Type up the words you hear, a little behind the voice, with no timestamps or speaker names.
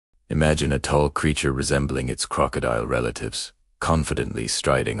Imagine a tall creature resembling its crocodile relatives, confidently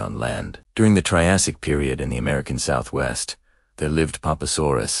striding on land. During the Triassic period in the American Southwest, there lived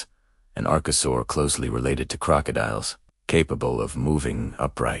Poposaurus, an archosaur closely related to crocodiles, capable of moving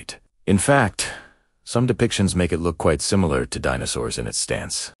upright. In fact, some depictions make it look quite similar to dinosaurs in its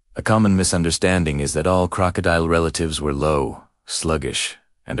stance. A common misunderstanding is that all crocodile relatives were low, sluggish,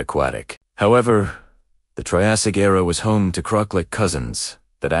 and aquatic. However, the Triassic era was home to croc-like cousins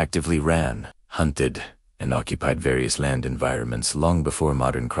that actively ran, hunted, and occupied various land environments long before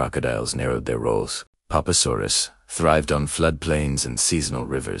modern crocodiles narrowed their roles. Poposaurus thrived on floodplains and seasonal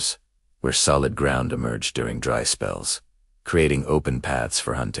rivers, where solid ground emerged during dry spells, creating open paths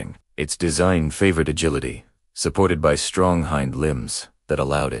for hunting. Its design favored agility, supported by strong hind limbs that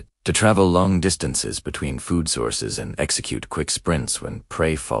allowed it to travel long distances between food sources and execute quick sprints when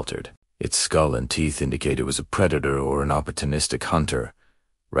prey faltered. Its skull and teeth indicate it was a predator or an opportunistic hunter,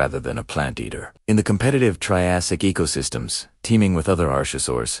 rather than a plant eater. In the competitive Triassic ecosystems, teeming with other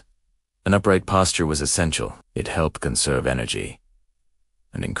archosaurs, an upright posture was essential. It helped conserve energy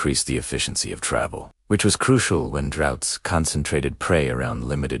and increase the efficiency of travel, which was crucial when droughts concentrated prey around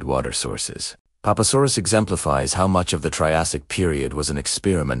limited water sources. Poposaurus exemplifies how much of the Triassic period was an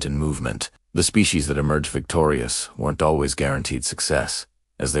experiment in movement. The species that emerged victorious weren't always guaranteed success,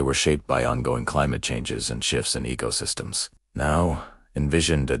 as they were shaped by ongoing climate changes and shifts in ecosystems. Now,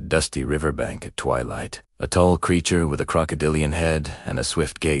 envisioned a dusty riverbank at twilight. A tall creature with a crocodilian head and a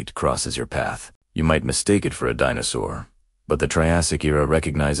swift gait crosses your path. You might mistake it for a dinosaur, but the Triassic era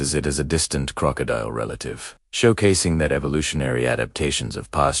recognizes it as a distant crocodile relative, showcasing that evolutionary adaptations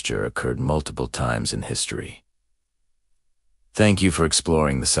of posture occurred multiple times in history. Thank you for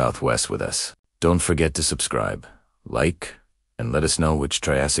exploring the Southwest with us. Don't forget to subscribe, like, and let us know which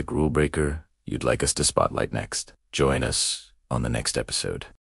Triassic rule breaker you'd like us to spotlight next. Join us on the next episode.